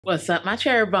What's up, my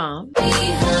cherry bomb?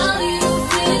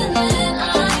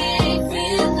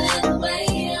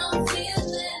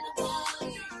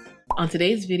 On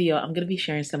today's video, I'm going to be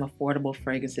sharing some affordable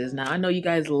fragrances. Now, I know you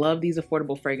guys love these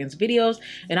affordable fragrance videos,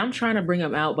 and I'm trying to bring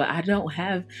them out, but I don't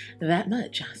have that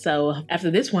much. So after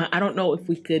this one, I don't know if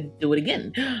we could do it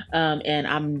again. And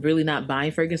I'm really not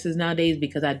buying fragrances nowadays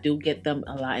because I do get them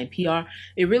a lot in PR.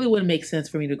 It really wouldn't make sense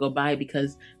for me to go buy it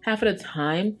because half of the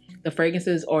time, the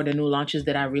fragrances or the new launches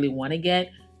that I really want to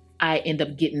get, I end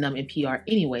up getting them in PR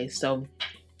anyway. So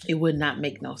it would not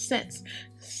make no sense.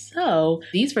 So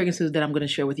these fragrances that I'm going to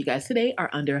share with you guys today are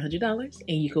under $100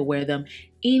 and you can wear them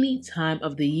any time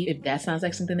of the year. If that sounds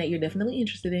like something that you're definitely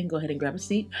interested in, go ahead and grab a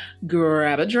seat,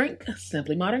 grab a drink,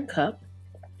 Simply Modern cup,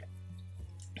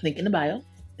 link in the bio,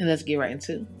 and let's get right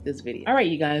into this video. All right,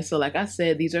 you guys, so like I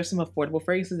said, these are some affordable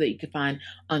fragrances that you can find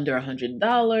under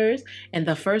 $100. And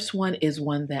the first one is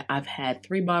one that I've had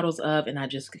 3 bottles of and I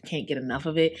just can't get enough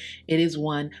of it. It is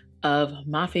one of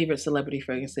my favorite celebrity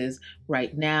fragrances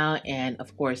right now, and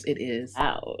of course it is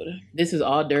Loud. This is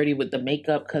all dirty with the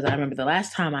makeup because I remember the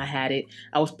last time I had it,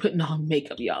 I was putting on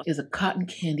makeup, y'all. It's a cotton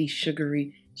candy,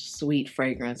 sugary, sweet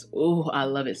fragrance. Oh, I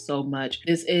love it so much.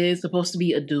 This is supposed to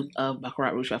be a dupe of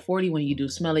Baccarat Rouge 40. When you do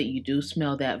smell it, you do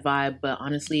smell that vibe, but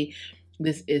honestly,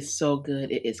 this is so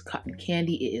good. It is cotton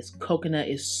candy, it is coconut,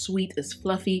 it's sweet, it's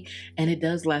fluffy, and it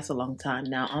does last a long time.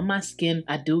 Now on my skin,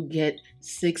 I do get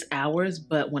 6 hours,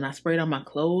 but when I spray it on my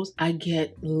clothes, I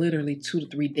get literally 2 to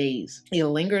 3 days. It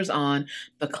lingers on.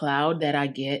 The cloud that I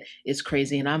get is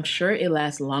crazy, and I'm sure it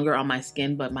lasts longer on my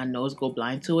skin, but my nose go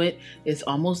blind to it. It's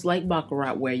almost like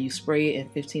Baccarat where you spray it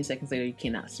and 15 seconds later you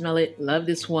cannot smell it. Love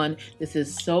this one. This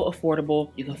is so affordable.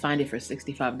 You can find it for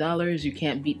 $65. You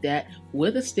can't beat that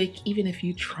with a stick, even if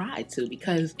you try to,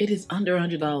 because it is under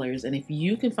 $100. And if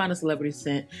you can find a celebrity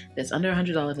scent that's under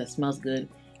 $100 that smells good,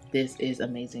 this is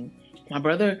amazing. My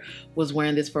brother was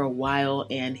wearing this for a while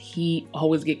and he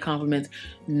always get compliments.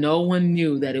 No one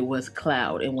knew that it was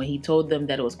Cloud. And when he told them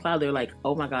that it was Cloud, they're like,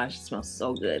 oh my gosh, it smells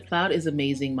so good. Cloud is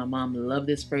amazing. My mom loved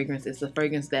this fragrance. It's a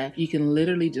fragrance that you can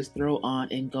literally just throw on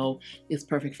and go. It's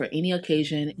perfect for any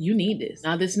occasion. You need this.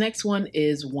 Now, this next one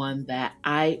is one that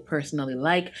I personally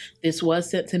like. This was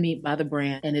sent to me by the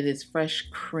brand and it is Fresh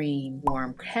Cream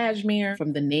Warm Cashmere.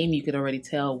 From the name, you could already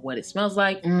tell what it smells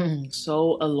like.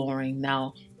 So alluring.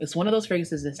 Now, it's one of those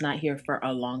fragrances that's not here for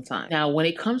a long time. Now, when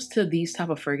it comes to these type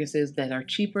of fragrances that are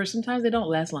cheaper, sometimes they don't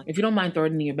last long. If you don't mind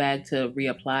throwing it in your bag to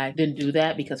reapply, then do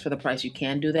that because for the price you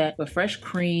can do that. But Fresh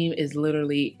Cream is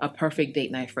literally a perfect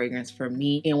date night fragrance for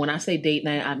me. And when I say date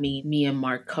night, I mean me and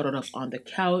Mark cuddled up on the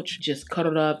couch, just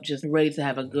cuddled up, just ready to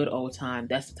have a good old time.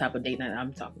 That's the type of date night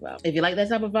I'm talking about. If you like that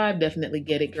type of vibe, definitely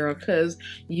get it, girl, because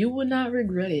you would not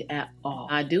regret it at all.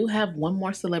 I do have one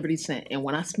more celebrity scent, and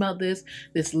when I smelled this,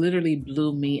 this literally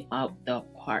blew me out the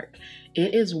park.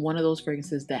 It is one of those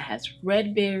fragrances that has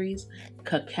red berries,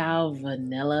 cacao,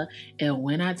 vanilla, and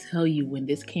when I tell you, when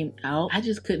this came out, I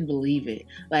just couldn't believe it.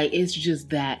 Like, it's just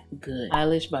that good.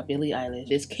 Eilish by Billie Eilish.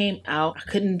 This came out, I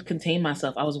couldn't contain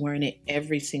myself. I was wearing it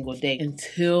every single day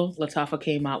until Lattafa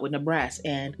came out with Navitus,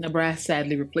 and Navitus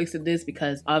sadly replaced this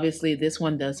because obviously this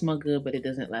one does smell good, but it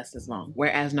doesn't last as long.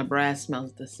 Whereas Navitus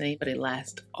smells the same, but it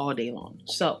lasts all day long.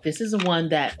 So this is the one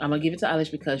that I'm gonna give it to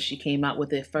Eilish because she came out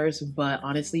with it first, but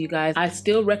honestly, you guys, I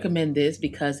still recommend this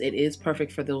because it is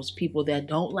perfect for those people that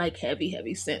don't like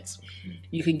heavy scents.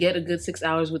 You can get a good 6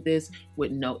 hours with this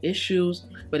with no issues,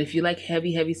 but if you like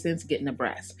heavy scents, get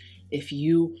Navitus. If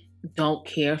you don't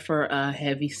care for a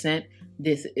heavy scent,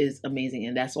 this is amazing,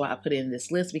 and that's why I put it in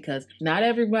this list because not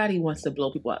everybody wants to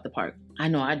blow people out the park. I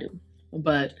know I do,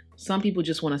 but some people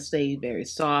just want to stay very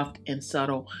soft and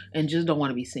subtle and just don't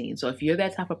want to be seen. So if you're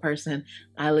that type of person,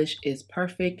 Eilish is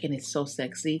perfect and it's so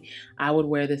sexy. I would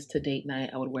wear this to date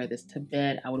night. I would wear this to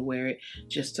bed. I would wear it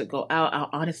just to go out. I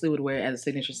honestly would wear it as a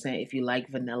signature scent. If you like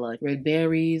vanilla, red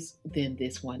berries, then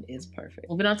this one is perfect.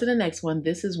 Moving on to the next one.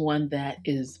 This is one that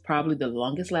is probably the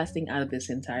longest lasting out of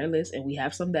this entire list, and we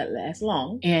have some that last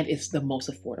long, and it's the most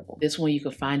affordable. This one, you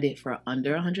can find it for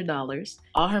under $100.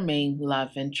 All her main La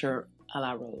Venture a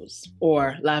la Rose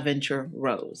or La Venture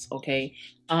Rose. Okay.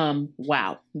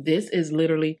 Wow. This is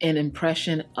literally an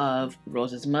impression of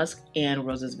Rose's Musk and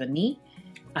Rose's Vanille.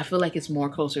 I feel like it's more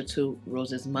closer to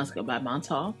Rose's Musk by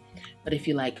Montal, but if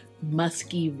you like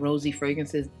musky, rosy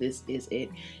fragrances, this is it.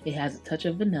 It has a touch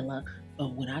of vanilla,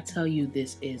 but when I tell you,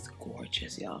 this is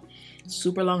gorgeous, y'all.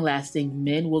 Super long lasting.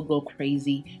 Men will go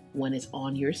crazy when it's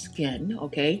on your skin.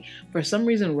 Okay. For some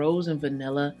reason, rose and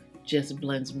vanilla just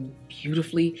blends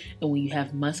beautifully, and when you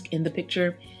have musk in the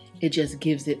picture, it just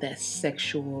gives it that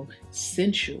sexual,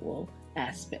 sensual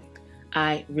aspect.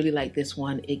 I really like this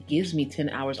one. It gives me 10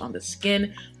 hours on the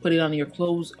skin. Put it on your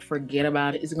clothes, forget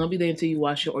about it. It's gonna be there until you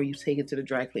wash it or you take it to the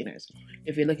dry cleaners.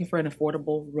 If you're looking for an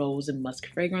affordable rose and musk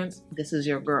fragrance, this is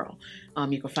your girl.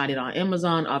 You can find it on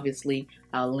Amazon. Obviously,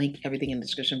 I'll link everything in the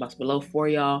description box below for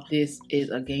y'all. This is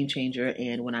a game changer,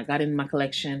 and when I got it in my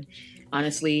collection,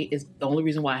 honestly, it's the only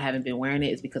reason why I haven't been wearing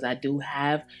it is because I do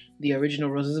have the original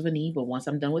Roses of Vanille, but once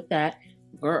I'm done with that,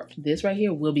 girl, this right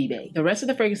here will be bae. The rest of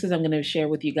the fragrances I'm going to share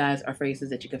with you guys are fragrances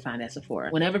that you can find at Sephora.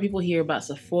 Whenever people hear about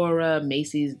Sephora,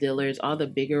 Macy's, Dillard's, all the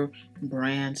bigger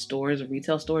brand stores,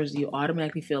 retail stores, you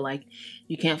automatically feel like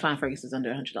you can't find fragrances under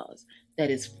 $100.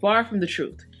 That is far from the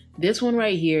truth. This one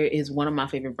right here is one of my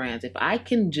favorite brands. If I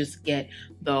can just get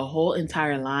the whole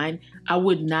entire line, I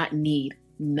would not need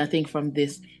nothing from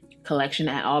this collection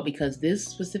at all, because this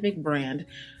specific brand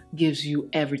gives you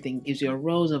everything. Gives you a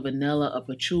rose, a vanilla, a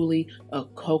patchouli, a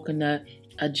coconut,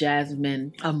 a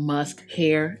jasmine, a musk,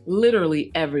 hair,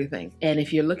 literally everything. And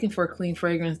if you're looking for a clean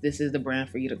fragrance, this is the brand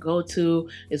for you to go to.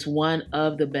 It's one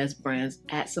of the best brands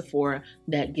at Sephora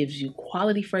that gives you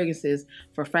quality fragrances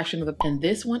for fraction of the. And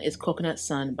this one is Coconut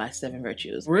Sun by 7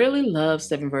 Virtues. Really love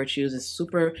 7 Virtues. It's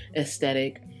super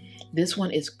aesthetic. This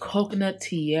one is Coconut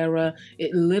Tiara.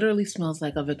 It literally smells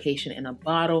like a vacation in a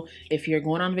bottle. If you're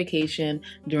going on vacation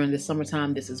during the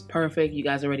summertime, this is perfect. You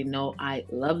guys already know I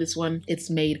love this one. It's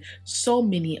made so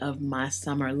many of my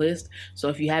summer list. So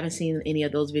if you haven't seen any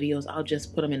of those videos, I'll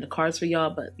just put them in the cards for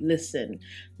y'all. But listen,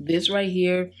 this right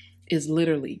here is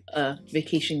literally a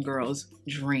vacation girl's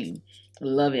dream.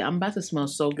 Love it. I'm about to smell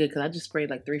so good because I just sprayed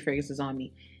like 3 fragrances on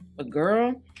me. But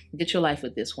girl, get your life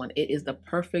with this one. It is the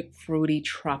perfect fruity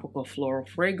tropical floral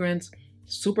fragrance.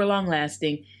 Super long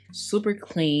lasting, super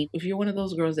clean. If you're one of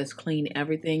those girls that's clean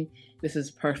everything, this is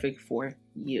perfect for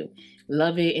you.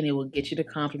 Love it, and it will get you the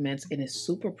compliments, and it's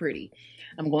super pretty.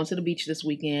 I'm going to the beach this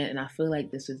weekend, and I feel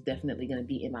like this is definitely going to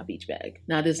be in my beach bag.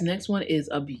 Now, this next one is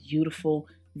a beautiful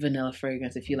vanilla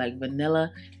fragrance. If you like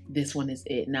vanilla, this one is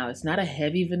it. Now, it's not a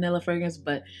heavy vanilla fragrance,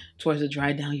 but towards the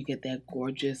dry down, you get that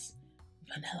gorgeous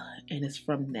vanilla, and it's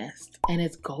from Nest, and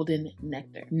it's Golden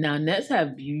Nectar. Now, Nest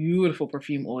have beautiful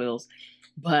perfume oils,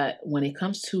 but when it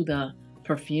comes to the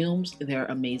perfumes, they're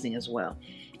amazing as well.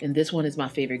 And this one is my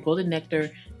favorite. Golden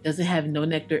Nectar doesn't have no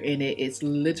nectar in it. It's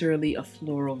literally a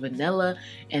floral vanilla,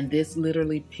 and this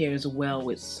literally pairs well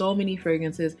with so many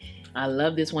fragrances. I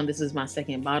love this one. This is my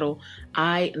second bottle.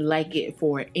 I like it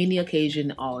for any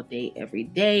occasion, all day, every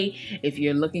day. If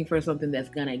you're looking for something that's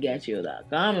gonna get you the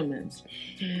compliments,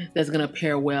 that's gonna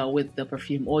pair well with the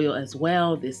perfume oil as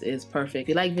well, this is perfect. If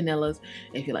you like vanillas,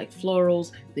 if you like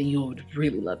florals, then you would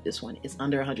really love this one. It's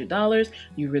under $100.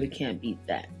 You really can't beat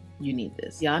that. You need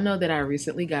this. Y'all know that I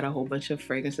recently got a whole bunch of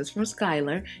fragrances from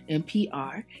Skylar and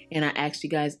PR, and I asked you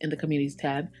guys in the communities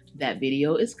tab. That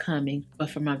video is coming, but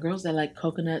for my girls that like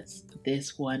coconuts,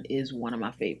 this one is one of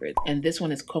my favorites, and this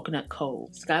one is Coconut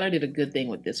Cove. Skylar did a good thing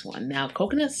with this one. Now,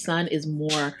 Coconut Sun is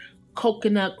more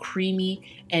coconut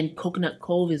creamy, and Coconut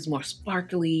Cove is more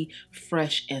sparkly,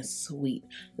 fresh, and sweet.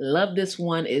 Love this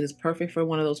one. It is perfect for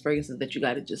one of those fragrances that you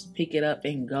got to just pick it up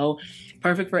and go.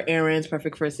 Perfect for errands,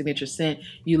 perfect for a signature scent.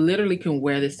 You literally can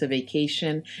wear this to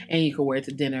vacation, and you can wear it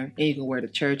to dinner, and you can wear it to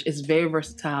church. It's very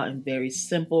versatile and very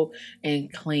simple and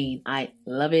clean. I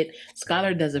love it.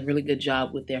 Skylar does a really good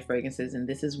job with their fragrances, and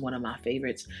this is one of my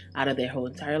favorites out of their whole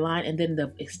entire line. And then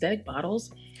the aesthetic bottles,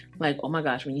 like, oh my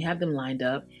gosh, when you have them lined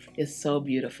up, it's so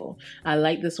beautiful. I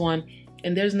like this one,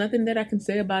 and there's nothing that I can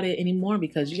say about it anymore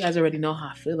because you guys already know how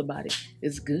I feel about it.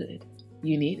 It's good.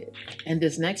 You need it. And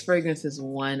this next fragrance is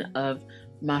one of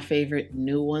my favorite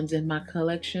new ones in my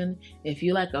collection. If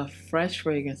you like a fresh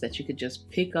fragrance that you could just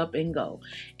pick up and go,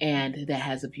 and that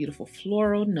has a beautiful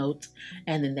floral note,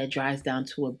 and then that dries down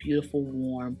to a beautiful,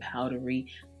 warm, powdery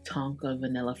Tonka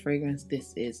vanilla fragrance,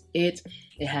 this is it.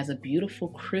 It has a beautiful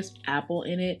crisp apple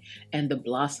in it, and the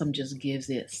blossom just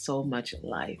gives it so much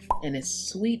life. And it's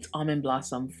Sweet Almond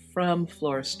Blossom from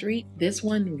Florist Street. This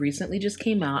one recently just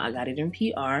came out. I got it in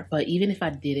PR, but even if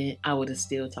I didn't, I would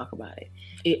still talk about it.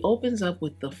 It opens up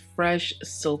with the fresh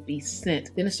soapy scent,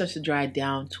 then it starts to dry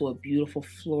down to a beautiful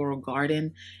floral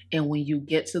garden, and when you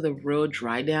get to the real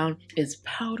dry down, it's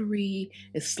powdery,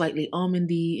 it's slightly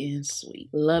almondy and sweet.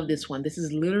 Love this one. This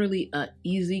is literally a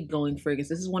easy-going fragrance.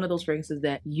 This is one of those fragrances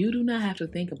that you do not have to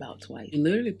think about twice. You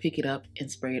literally pick it up and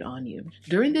spray it on you.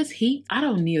 During this heat, I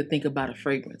don't need to think about a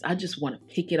fragrance. I just want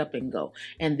to pick it up and go,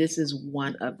 and this is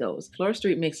one of those. Florist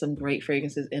Street makes some great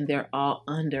fragrances, and they're all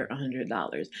under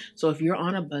 $100. So if you're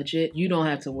on a budget, you don't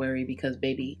have to worry, because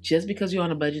baby, just because you're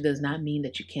on a budget does not mean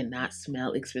that you cannot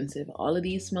smell expensive. All of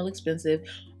these smell expensive.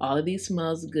 All of these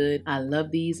smells good. I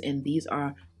love these, and these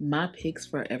are my picks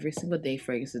for every single day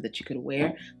fragrances that you could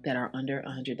wear that are under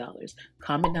 $100.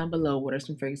 Comment down below what are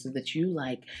some fragrances that you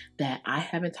like that I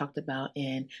haven't talked about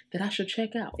and that I should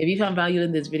check out. If you found value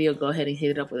in this video, go ahead and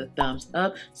hit it up with a thumbs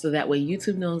up so that way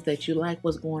YouTube knows that you like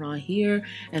what's going on here,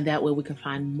 and that way we can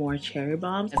find more cherry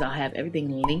bombs. As I'll have everything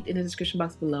linked in the description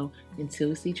box below. Until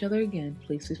we see each other again,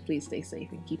 please stay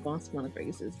safe and keep on smelling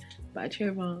fragrances. Bye,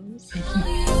 cherry bombs.